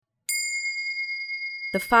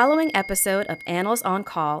The following episode of Annals on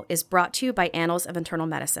Call is brought to you by Annals of Internal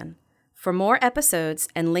Medicine. For more episodes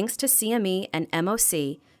and links to CME and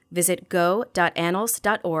MOC, visit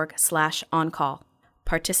go.annals.org/oncall.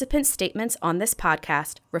 Participant statements on this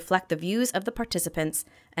podcast reflect the views of the participants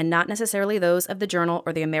and not necessarily those of the journal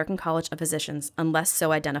or the American College of Physicians, unless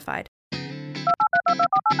so identified.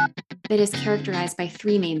 That is characterized by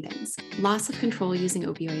three main things: loss of control using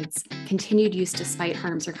opioids, continued use despite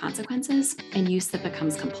harms or consequences, and use that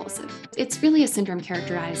becomes compulsive. It's really a syndrome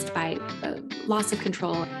characterized by loss of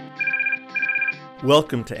control.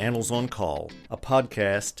 Welcome to Annals on Call, a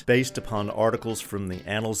podcast based upon articles from the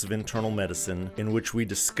Annals of Internal Medicine in which we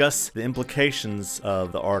discuss the implications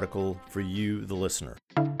of the article for you, the listener.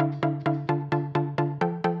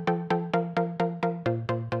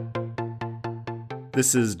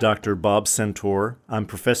 This is Dr. Bob Centor. I'm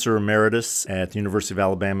Professor Emeritus at the University of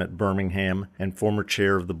Alabama at Birmingham and former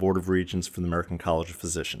chair of the Board of Regents for the American College of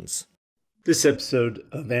Physicians. This episode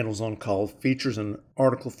of Annals on Call features an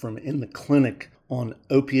article from In the Clinic on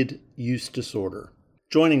opioid use disorder.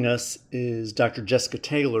 Joining us is Dr. Jessica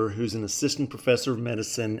Taylor, who's an assistant professor of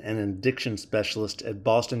medicine and an addiction specialist at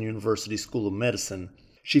Boston University School of Medicine.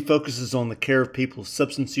 She focuses on the care of people with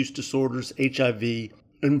substance use disorders, HIV,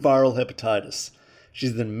 and viral hepatitis.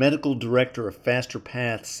 She's the medical director of Faster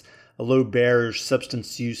Paths, a low-barrier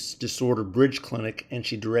substance use disorder bridge clinic, and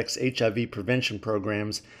she directs HIV prevention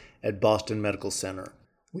programs at Boston Medical Center.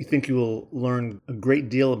 We think you will learn a great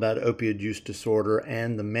deal about opioid use disorder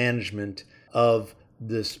and the management of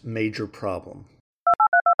this major problem.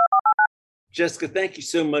 Jessica, thank you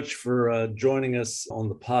so much for joining us on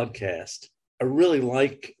the podcast. I really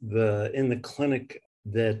like the In the Clinic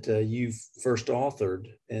that you've first authored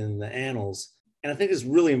in the Annals. And I think it's a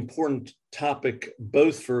really important topic,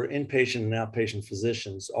 both for inpatient and outpatient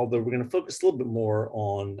physicians, although we're going to focus a little bit more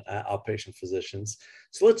on outpatient physicians.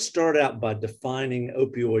 So let's start out by defining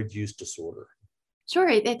opioid use disorder. Sure.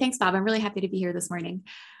 Thanks, Bob. I'm really happy to be here this morning.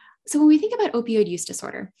 So when we think about opioid use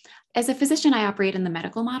disorder, as a physician, I operate in the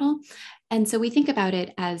medical model. And so we think about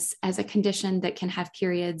it as a condition that can have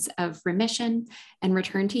periods of remission and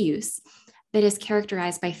return to use that is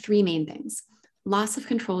characterized by three main things: loss of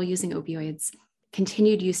control using opioids,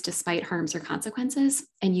 continued use despite harms or consequences,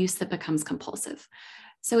 and use that becomes compulsive.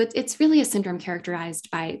 So it's really a syndrome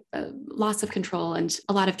characterized by loss of control and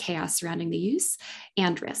a lot of chaos surrounding the use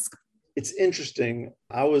and risk. It's interesting.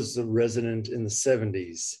 I was a resident in the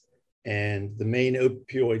 70s, and the main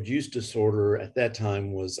opioid use disorder at that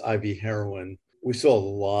time was IV heroin. We saw a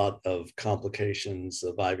lot of complications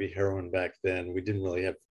of IV heroin back then. We didn't really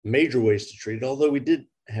have major ways to treat it, although we did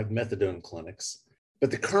have methadone clinics. But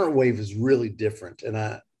the current wave is really different. And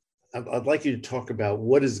I'd like you to talk about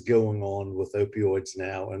what is going on with opioids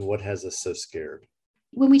now and what has us so scared.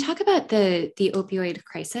 When we talk about the opioid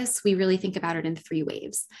crisis, we really think about it in three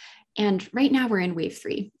waves. And right now we're in wave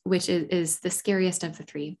 3, which is the scariest of the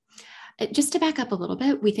three. Just to back up a little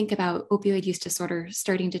bit, we think about opioid use disorder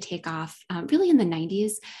starting to take off really in the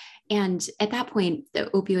 90s. And at that point, the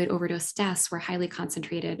opioid overdose deaths were highly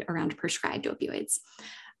concentrated around prescribed opioids.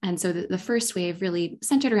 And so the first wave really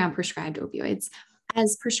centered around prescribed opioids.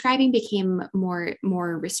 As prescribing became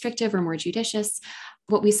more restrictive or more judicious,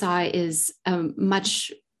 what we saw is a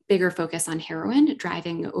much bigger focus on heroin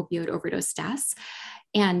driving opioid overdose deaths,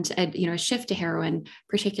 and a shift to heroin,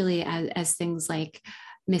 particularly as things like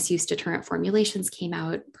misuse deterrent formulations came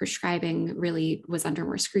out. Prescribing really was under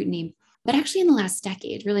more scrutiny. But actually in the last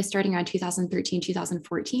decade, really starting around 2013,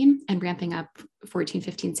 2014, and ramping up 14,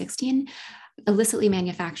 15, 16, illicitly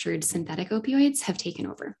manufactured synthetic opioids have taken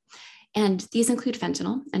over. And these include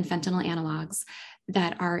fentanyl and fentanyl analogs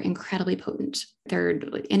that are incredibly potent. They're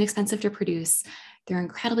inexpensive to produce. They're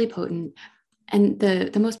incredibly potent. And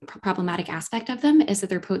the most problematic aspect of them is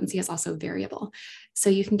that their potency is also variable.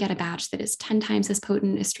 So you can get a batch that is 10 times as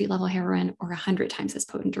potent as street level heroin, or 100 times as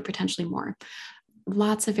potent, or potentially more.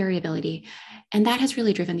 Lots of variability. And that has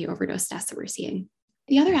really driven the overdose deaths that we're seeing.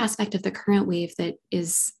 The other aspect of the current wave that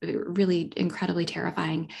is really incredibly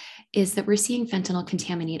terrifying is that we're seeing fentanyl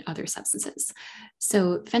contaminate other substances.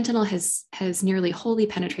 So fentanyl has nearly wholly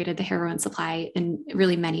penetrated the heroin supply in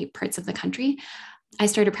really many parts of the country. I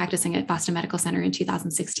started practicing at Boston Medical Center in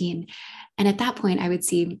 2016. And at that point, I would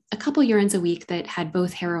see a couple urines a week that had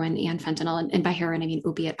both heroin and fentanyl. And by heroin, I mean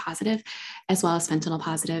opiate positive, as well as fentanyl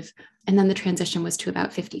positive. And then the transition was to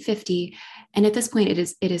about 50-50. And at this point,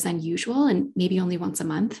 it is unusual, and maybe only once a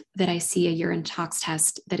month, that I see a urine tox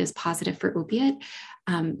test that is positive for opiate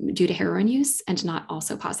due to heroin use and not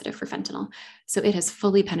also positive for fentanyl. So it has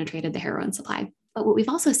fully penetrated the heroin supply. But what we've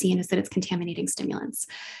also seen is that it's contaminating stimulants.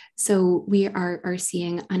 So we are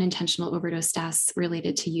seeing unintentional overdose deaths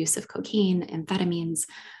related to use of cocaine, amphetamines.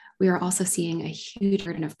 We are also seeing a huge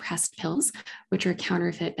burden of pressed pills, which are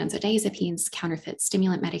counterfeit benzodiazepines, counterfeit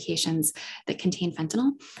stimulant medications that contain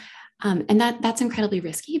fentanyl. And that's incredibly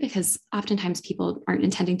risky because oftentimes people aren't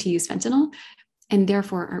intending to use fentanyl and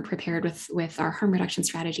therefore aren't prepared with our harm reduction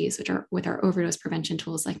strategies, which are with our overdose prevention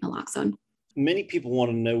tools like naloxone. Many people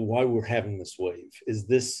want to know why we're having this wave. Is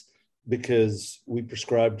this because we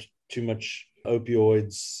prescribed too much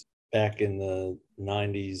opioids back in the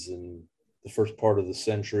 90s and the first part of the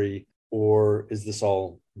century, or is this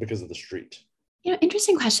all because of the street?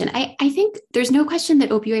 Interesting question. I think there's no question that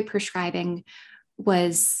opioid prescribing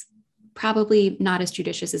was probably not as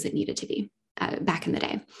judicious as it needed to be back in the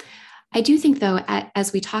day. I do think, though,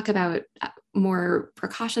 as we talk about more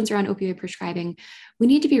precautions around opioid prescribing, we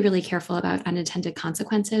need to be really careful about unintended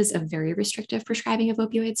consequences of very restrictive prescribing of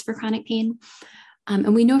opioids for chronic pain.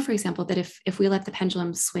 And we know, for example, that if we let the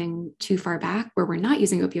pendulum swing too far back where we're not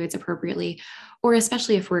using opioids appropriately, or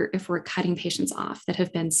especially if we're cutting patients off that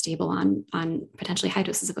have been stable on potentially high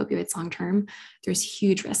doses of opioids long term, there's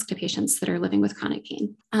huge risk to patients that are living with chronic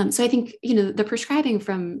pain. So I think, the prescribing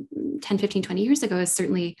from 10, 15, 20 years ago is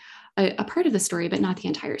certainly a part of the story, but not the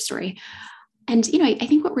entire story. And, I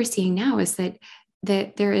think what we're seeing now is that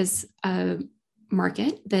there is a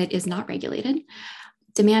market that is not regulated.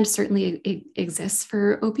 Demand certainly exists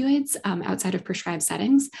for opioids outside of prescribed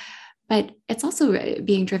settings, but it's also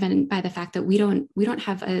being driven by the fact that we don't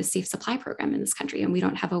have a safe supply program in this country, and we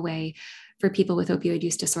don't have a way for people with opioid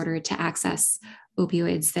use disorder to access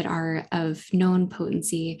opioids that are of known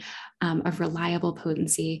potency, of reliable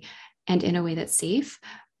potency, and in a way that's safe.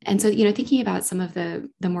 And so, thinking about some of the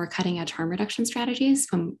more cutting edge harm reduction strategies,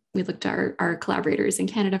 when we looked at our collaborators in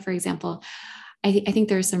Canada, for example, I think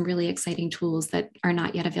there are some really exciting tools that are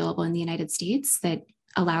not yet available in the United States that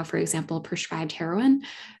allow, for example, prescribed heroin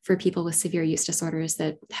for people with severe use disorders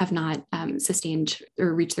that have not sustained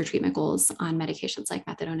or reached their treatment goals on medications like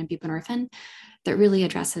methadone and buprenorphine, that really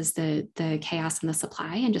addresses the chaos in the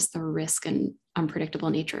supply and just the risk and unpredictable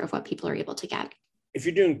nature of what people are able to get. If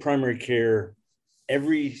you're doing primary care,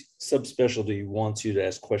 every subspecialty wants you to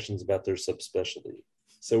ask questions about their subspecialty.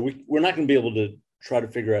 So we're not going to be able to try to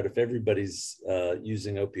figure out if everybody's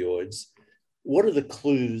using opioids. What are the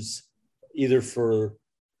clues either for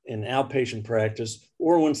an outpatient practice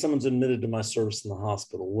or when someone's admitted to my service in the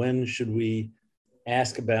hospital? When should we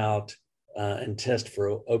ask about and test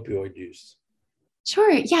for opioid use?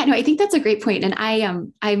 Sure. Yeah, no, I think that's a great point. And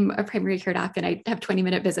I'm a primary care doc and I have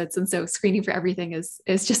 20-minute visits. And so screening for everything is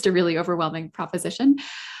just a really overwhelming proposition.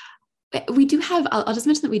 We do have, I'll just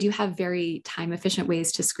mention that we do have very time efficient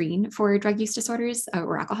ways to screen for drug use disorders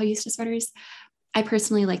or alcohol use disorders. I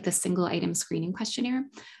personally like the single item screening questionnaire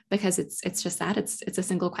because it's just that it's a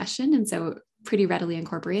single question. And so pretty readily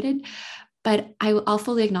incorporated. But I'll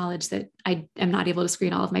fully acknowledge that I am not able to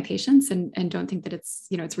screen all of my patients and don't think that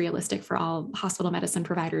it's realistic for all hospital medicine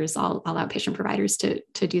providers, all outpatient providers to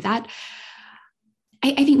do that.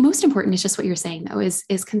 I think most important is just what you're saying, though,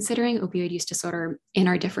 is considering opioid use disorder in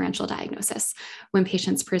our differential diagnosis when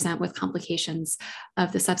patients present with complications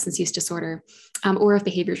of the substance use disorder or of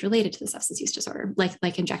behaviors related to the substance use disorder,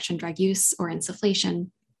 like injection drug use or insufflation.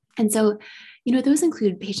 And so, those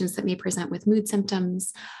include patients that may present with mood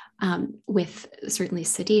symptoms, with certainly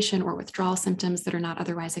sedation or withdrawal symptoms that are not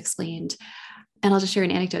otherwise explained. And I'll just share an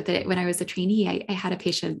anecdote that when I was a trainee, I had a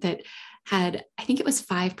patient that had, I think it was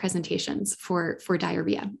 5 presentations for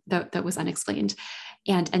diarrhea that was unexplained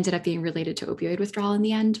and ended up being related to opioid withdrawal in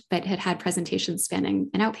the end, but had presentations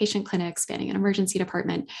spanning an outpatient clinic, spanning an emergency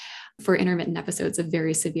department for intermittent episodes of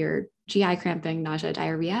very severe GI cramping, nausea,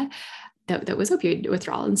 diarrhea that was opioid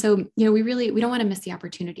withdrawal. And so, we don't want to miss the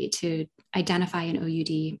opportunity to identify an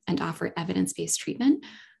OUD and offer evidence-based treatment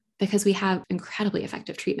because we have incredibly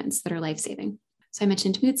effective treatments that are life-saving. So I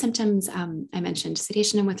mentioned mood symptoms. I mentioned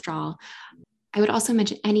sedation and withdrawal. I would also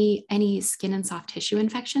mention any skin and soft tissue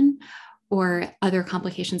infection or other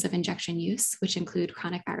complications of injection use, which include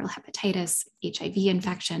chronic viral hepatitis, HIV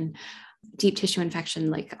infection, deep tissue infection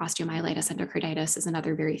like osteomyelitis endocarditis is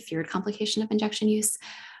another very feared complication of injection use.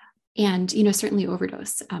 And, certainly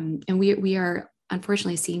overdose. And we are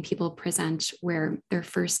unfortunately seeing people present where their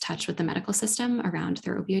first touch with the medical system around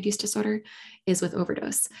their opioid use disorder is with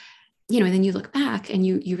overdose. And then you look back and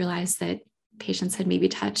you realize that patients had maybe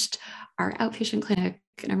touched our outpatient clinic,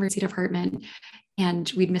 an emergency department,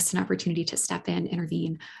 and we'd missed an opportunity to step in,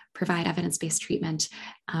 intervene, provide evidence-based treatment,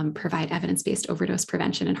 provide evidence-based overdose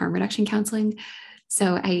prevention and harm reduction counseling.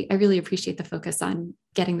 So I really appreciate the focus on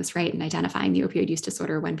getting this right and identifying the opioid use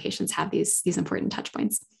disorder when patients have these important touch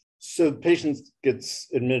points. So the patient gets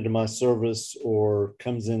admitted to my service or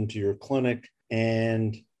comes into your clinic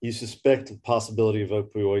and you suspect the possibility of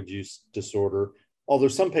opioid use disorder, although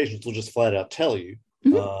some patients will just flat out tell you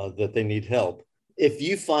that they need help. If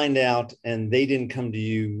you find out and they didn't come to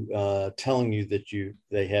you telling you that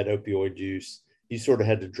they had opioid use, you sort of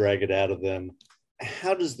had to drag it out of them.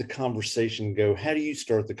 How does the conversation go? How do you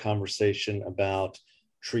start the conversation about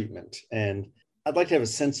treatment? And I'd like to have a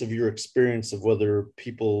sense of your experience of whether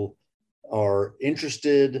people are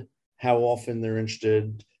interested, how often they're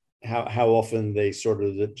interested, how often they sort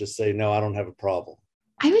of just say, no, I don't have a problem.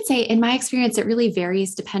 I would say in my experience, it really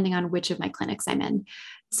varies depending on which of my clinics I'm in.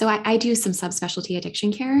 So I do some subspecialty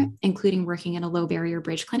addiction care, including working in a low barrier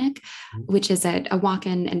bridge clinic, which is a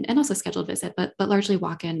walk-in and also scheduled visit, but largely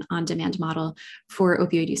walk-in on-demand model for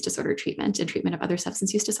opioid use disorder treatment and treatment of other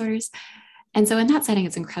substance use disorders. And so in that setting,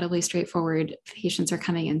 it's incredibly straightforward. Patients are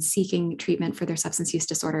coming and seeking treatment for their substance use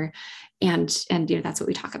disorder. And that's what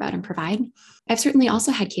we talk about and provide. I've certainly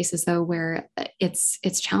also had cases, though, where it's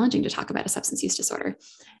challenging to talk about a substance use disorder.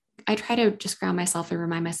 I try to just ground myself and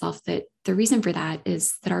remind myself that the reason for that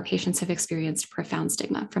is that our patients have experienced profound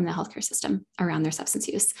stigma from the healthcare system around their substance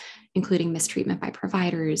use, including mistreatment by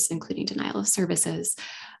providers, including denial of services,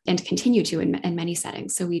 and continue to in many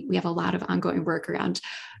settings. So we have a lot of ongoing work around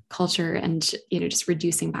culture and just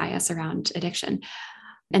reducing bias around addiction.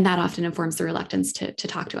 And that often informs the reluctance to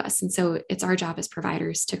talk to us. And so it's our job as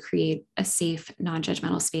providers to create a safe,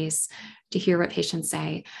 non-judgmental space to hear what patients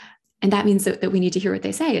say. And that means that we need to hear what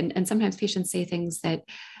they say. And sometimes patients say things that,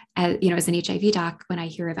 as an HIV doc, when I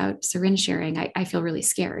hear about syringe sharing, I feel really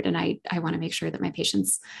scared. And I want to make sure that my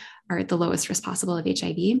patients are at the lowest risk possible of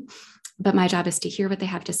HIV. But my job is to hear what they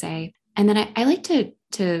have to say. And then I like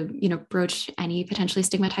to broach any potentially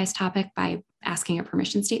stigmatized topic by asking a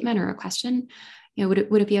permission statement or a question. Would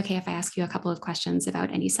it be okay if I ask you a couple of questions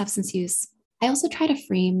about any substance use? I also try to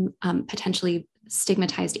frame potentially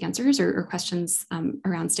stigmatized answers or questions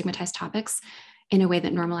around stigmatized topics in a way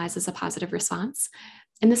that normalizes a positive response.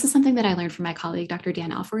 And this is something that I learned from my colleague, Dr.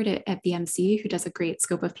 Dan Alford at BMC, who does a great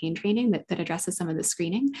scope of pain training that addresses some of the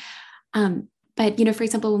screening. But, for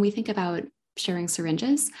example, when we think about sharing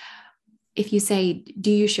syringes, if you say, do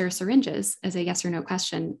you share syringes as a yes or no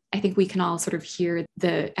question, I think we can all sort of hear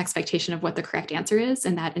the expectation of what the correct answer is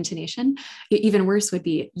in that intonation. Even worse would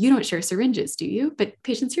be, you don't share syringes, do you? But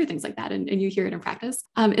patients hear things like that and you hear it in practice.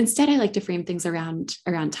 Instead, I like to frame things around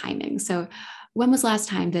timing. So when was the last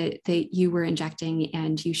time that you were injecting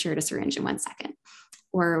and you shared a syringe in 1 second?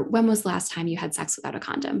 Or when was the last time you had sex without a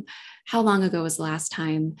condom? How long ago was the last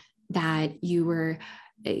time that you were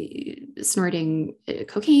snorting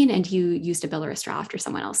cocaine and you used a bill or a straw after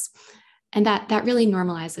someone else? And that really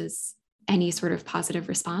normalizes any sort of positive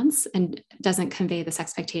response and doesn't convey this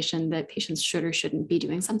expectation that patients should or shouldn't be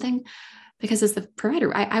doing something. Because as the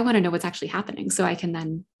provider, I want to know what's actually happening so I can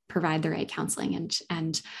then provide the right counseling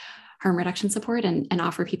and harm reduction support and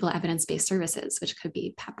offer people evidence-based services, which could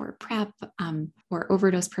be PEP or PrEP or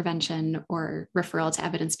overdose prevention or referral to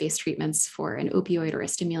evidence-based treatments for an opioid or a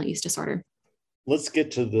stimulant use disorder. Let's get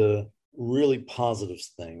to the really positive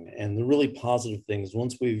thing. And the really positive thing is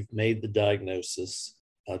once we've made the diagnosis,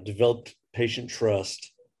 developed patient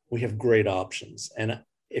trust, we have great options. And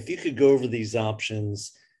if you could go over these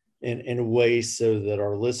options in a way so that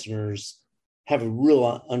our listeners have a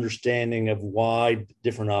real understanding of why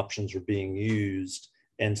different options are being used.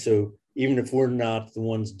 And so even if we're not the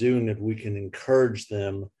ones doing it, we can encourage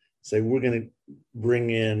them, say, we're going to bring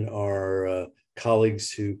in our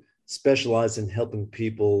colleagues who specialize in helping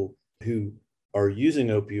people who are using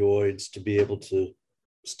opioids to be able to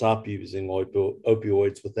stop using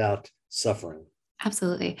opioids without suffering.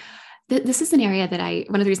 Absolutely. This is an area that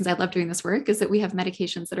one of the reasons I love doing this work is that we have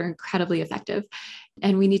medications that are incredibly effective.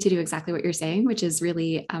 And we need to do exactly what you're saying, which is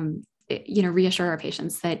really, reassure our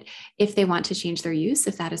patients that if they want to change their use,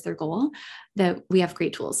 if that is their goal, that we have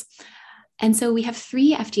great tools. And so we have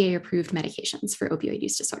 3 FDA-approved medications for opioid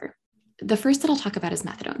use disorder. The first that I'll talk about is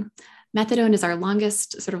methadone. Methadone is our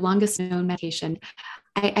longest known medication.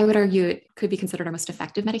 I would argue it could be considered our most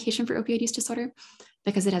effective medication for opioid use disorder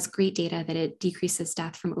because it has great data that it decreases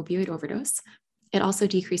death from opioid overdose. It also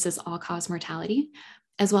decreases all-cause mortality,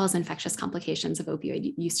 as well as infectious complications of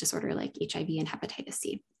opioid use disorder like HIV and hepatitis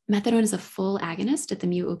C. Methadone is a full agonist at the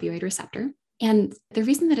mu opioid receptor. And the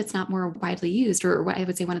reason that it's not more widely used, or what I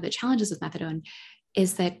would say one of the challenges with methadone,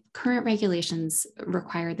 is that current regulations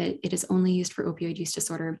require that it is only used for opioid use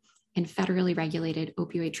disorder in federally regulated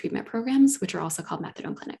opioid treatment programs, which are also called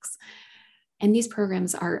methadone clinics. And these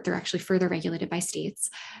programs they're actually further regulated by states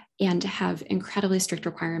and have incredibly strict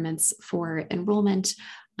requirements for enrollment,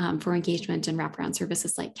 for engagement and wraparound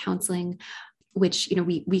services like counseling, which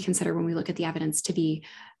we consider when we look at the evidence to be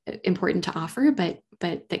important to offer, but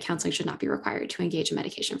that counseling should not be required to engage in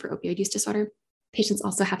medication for opioid use disorder. Patients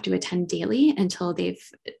also have to attend daily until they've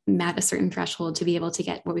met a certain threshold to be able to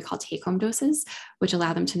get what we call take-home doses, which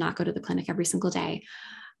allow them to not go to the clinic every single day.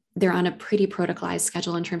 They're on a pretty protocolized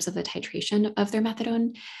schedule in terms of the titration of their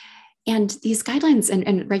methadone. And these guidelines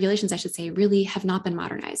and regulations, I should say, really have not been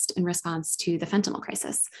modernized in response to the fentanyl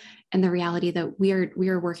crisis and the reality that we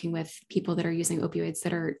are working with people that are using opioids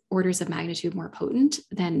that are orders of magnitude more potent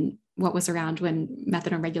than what was around when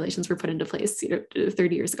methadone regulations were put into place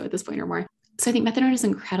 30 years ago at this point or more. So I think methadone is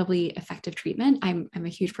an incredibly effective treatment. I'm a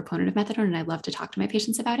huge proponent of methadone, and I love to talk to my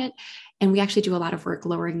patients about it. And we actually do a lot of work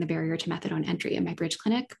lowering the barrier to methadone entry in my Bridge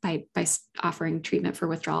clinic by offering treatment for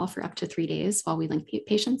withdrawal for up to 3 days while we link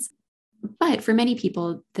patients. But for many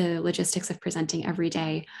people, the logistics of presenting every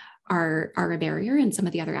day are a barrier, and some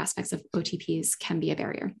of the other aspects of OTPs can be a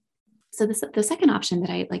barrier. So the second option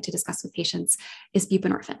that I like to discuss with patients is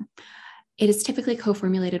buprenorphine. It is typically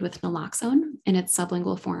co-formulated with naloxone in its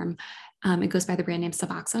sublingual form. It goes by the brand name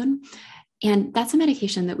Suboxone. And that's a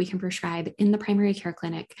medication that we can prescribe in the primary care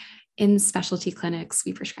clinic, in specialty clinics.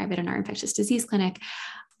 We prescribe it in our infectious disease clinic.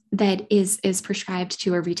 That is prescribed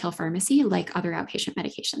to a retail pharmacy like other outpatient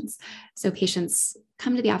medications. So patients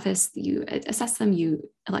come to the office, you assess them, you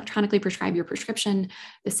electronically prescribe your prescription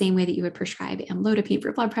the same way that you would prescribe amlodipine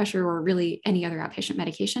for blood pressure or really any other outpatient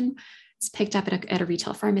medication. It's picked up at a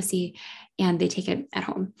retail pharmacy and they take it at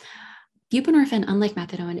home. Buprenorphine, unlike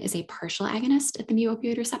methadone, is a partial agonist at the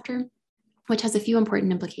mu-opioid receptor, which has a few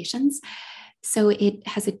important implications. So it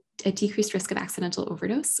has a decreased risk of accidental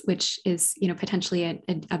overdose, which is potentially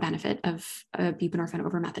a benefit of buprenorphine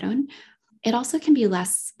over methadone. It also can be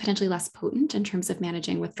potentially less potent in terms of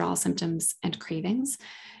managing withdrawal symptoms and cravings.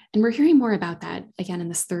 And we're hearing more about that again in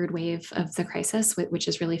this third wave of the crisis, which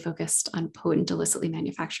is really focused on potent illicitly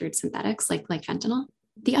manufactured synthetics like fentanyl.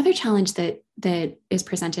 The other challenge that is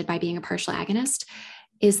presented by being a partial agonist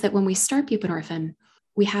is that when we start buprenorphine,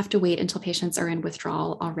 we have to wait until patients are in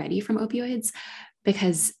withdrawal already from opioids,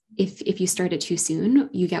 because if you start it too soon,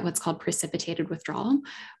 you get what's called precipitated withdrawal,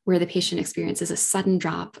 where the patient experiences a sudden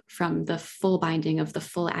drop from the full binding of the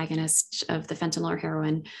full agonist of the fentanyl or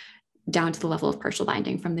heroin down to the level of partial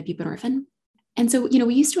binding from the buprenorphine. And so,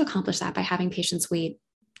 we used to accomplish that by having patients wait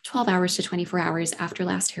 12 hours to 24 hours after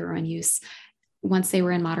last heroin use. Once they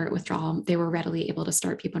were in moderate withdrawal, they were readily able to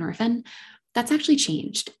start buprenorphine. That's actually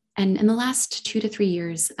changed. And in the last 2 to 3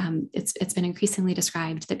 years, it's been increasingly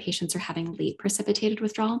described that patients are having late precipitated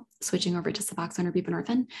withdrawal, switching over to Suboxone or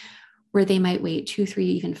buprenorphine, where they might wait 2, 3,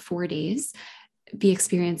 even 4 days, be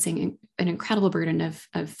experiencing an incredible burden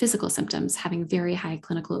of physical symptoms, having very high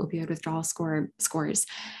clinical opioid withdrawal scores.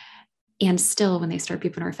 And still, when they start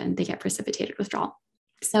buprenorphine, they get precipitated withdrawal.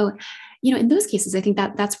 So, in those cases, I think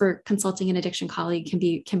that's where consulting an addiction colleague can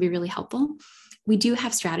be really helpful. We do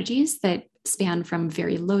have strategies that span from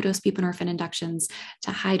very low dose buprenorphine inductions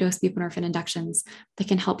to high dose buprenorphine inductions that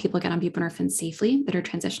can help people get on buprenorphine safely that are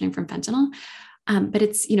transitioning from fentanyl. But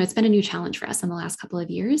it's been a new challenge for us in the last couple of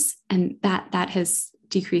years, and that has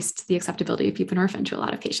decreased the acceptability of buprenorphine to a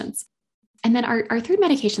lot of patients. And then our third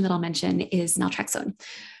medication that I'll mention is naltrexone.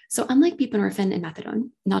 So unlike buprenorphine and methadone,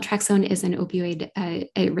 naltrexone is an opioid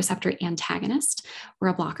a receptor antagonist or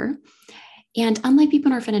a blocker. And unlike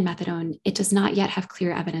buprenorphine and methadone, it does not yet have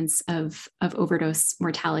clear evidence of overdose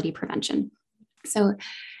mortality prevention. So,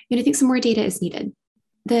 I think some more data is needed.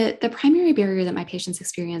 The primary barrier that my patients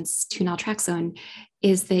experience to naltrexone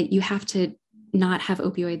is that you have to not have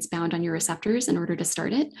opioids bound on your receptors in order to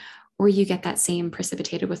start it, or you get that same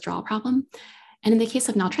precipitated withdrawal problem. And in the case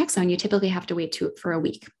of naltrexone, you typically have to wait for a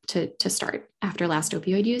week to start after last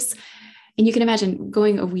opioid use. And you can imagine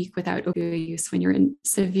going a week without opioid use when you're in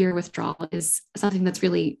severe withdrawal is something that's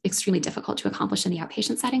really extremely difficult to accomplish in the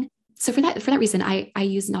outpatient setting. So for that reason, I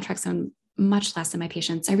use naltrexone much less in my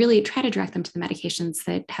patients. I really try to direct them to the medications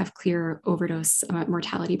that have clear overdose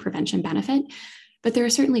mortality prevention benefit. But there are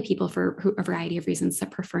certainly people for a variety of reasons that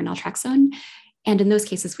prefer naltrexone. And in those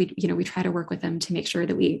cases, we try to work with them to make sure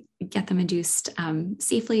that we get them induced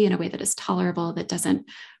safely in a way that is tolerable, that doesn't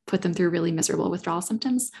put them through really miserable withdrawal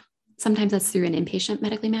symptoms. Sometimes that's through an inpatient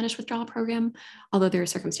medically managed withdrawal program, although there are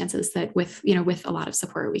circumstances that with a lot of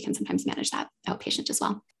support, we can sometimes manage that outpatient as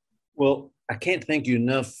well. Well, I can't thank you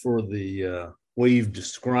enough for the way you've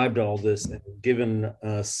described all this and given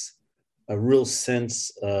us a real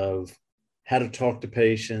sense of how to talk to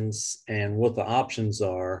patients and what the options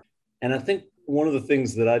are. And I think one of the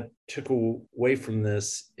things that I took away from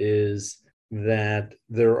this is that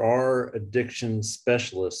there are addiction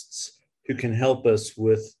specialists who can help us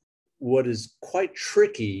with what is quite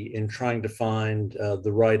tricky in trying to find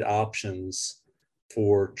the right options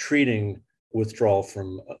for treating withdrawal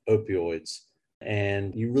from opioids.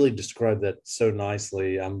 And you really described that so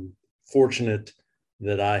nicely. I'm fortunate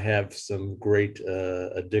that I have some great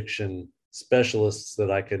addiction specialists that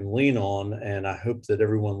I can lean on, and I hope that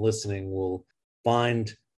everyone listening will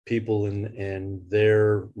find people in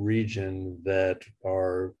their region that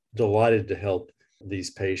are delighted to help these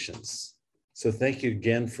patients. So thank you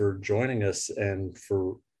again for joining us and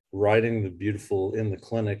for writing the beautiful In the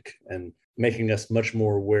Clinic and making us much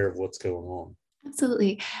more aware of what's going on.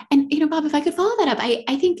 Absolutely. And, Bob, if I could follow that up,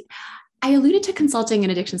 I think I alluded to consulting an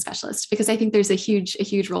addiction specialist because I think there's a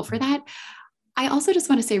huge role for that. I also just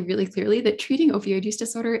want to say really clearly that treating opioid use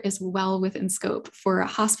disorder is well within scope for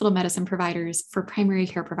hospital medicine providers, for primary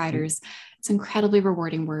care providers. It's incredibly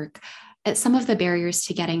rewarding work. Some of the barriers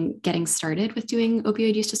to getting started with doing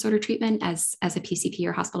opioid use disorder treatment as a PCP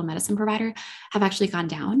or hospital medicine provider have actually gone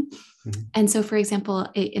down. Mm-hmm. And so, for example,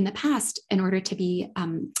 in the past, in order to be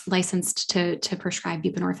licensed to prescribe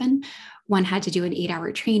buprenorphine, one had to do an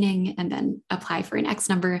 8-hour training and then apply for an X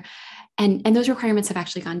number. And those requirements have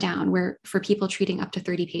actually gone down, where for people treating up to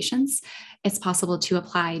 30 patients, it's possible to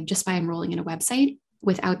apply just by enrolling in a website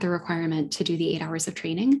without the requirement to do the 8 hours of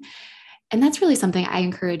training. And that's really something I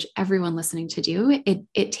encourage everyone listening to do.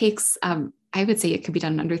 It takes, I would say it could be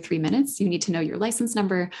done in under 3 minutes. You need to know your license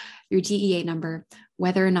number, your DEA number,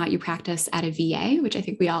 whether or not you practice at a VA, which I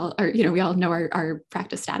think we all are, we all know our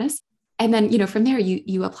practice status. And then, from there,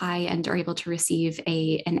 you apply and are able to receive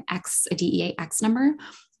a DEA X number,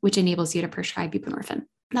 which enables you to prescribe buprenorphine.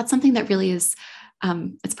 That's something that really is,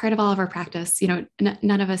 it's part of all of our practice.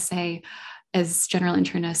 None of us say, as general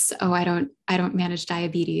internists, oh, I don't manage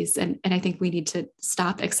diabetes. And I think we need to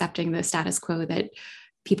stop accepting the status quo that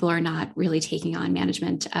people are not really taking on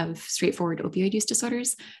management of straightforward opioid use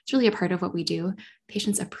disorders. It's really a part of what we do.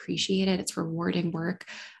 Patients appreciate it. It's rewarding work.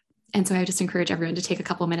 And so I just encourage everyone to take a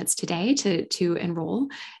couple minutes today to enroll.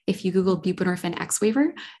 If you Google buprenorphine X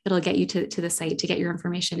waiver, it'll get you to the site to get your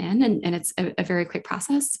information in. And it's a very quick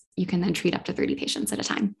process. You can then treat up to 30 patients at a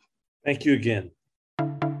time. Thank you again.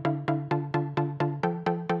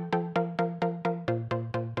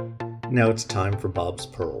 Now it's time for Bob's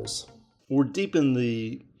Pearls. We're deep in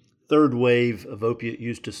the third wave of opiate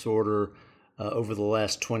use disorder over the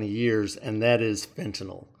last 20 years, and that is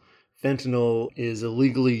fentanyl. Fentanyl is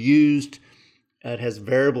illegally used. It has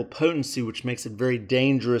variable potency, which makes it very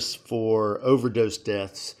dangerous for overdose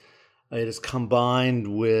deaths. It is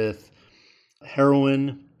combined with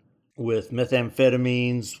heroin, with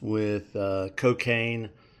methamphetamines, with cocaine,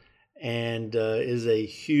 and is a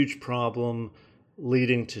huge problem,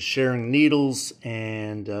 leading to sharing needles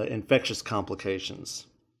and infectious complications.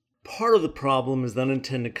 Part of the problem is the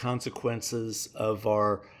unintended consequences of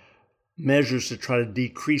our measures to try to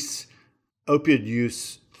decrease opioid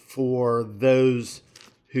use for those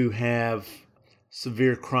who have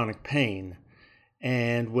severe chronic pain.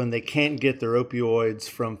 And when they can't get their opioids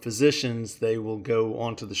from physicians, they will go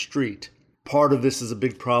onto the street. Part of this is a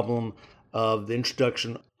big problem of the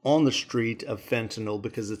introduction on the street of fentanyl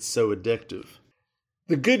because it's so addictive.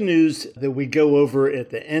 The good news that we go over at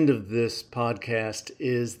the end of this podcast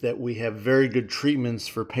is that we have very good treatments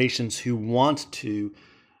for patients who want to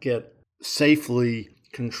get safely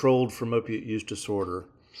controlled from opiate use disorder.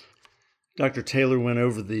 Dr. Taylor went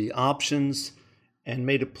over the options and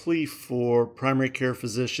made a plea for primary care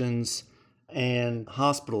physicians and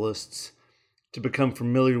hospitalists to become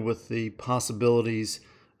familiar with the possibilities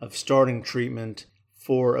of starting treatment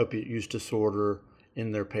for opiate use disorder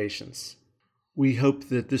in their patients. We hope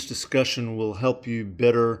that this discussion will help you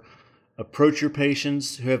better approach your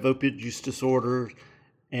patients who have opiate use disorder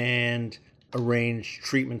and arrange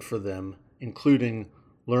treatment for them, including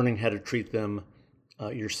learning how to treat them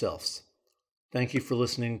yourselves. Thank you for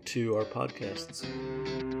listening to our podcasts.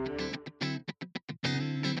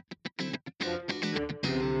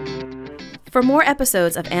 For more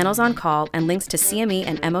episodes of Annals on Call and links to CME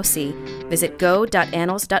and MOC, visit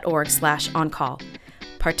go.annals.org/oncall.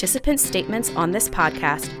 Participant statements on this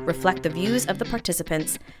podcast reflect the views of the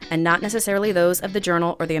participants and not necessarily those of the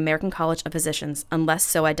Journal or the American College of Physicians, unless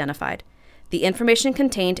so identified. The information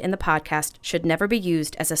contained in the podcast should never be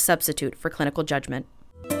used as a substitute for clinical judgment.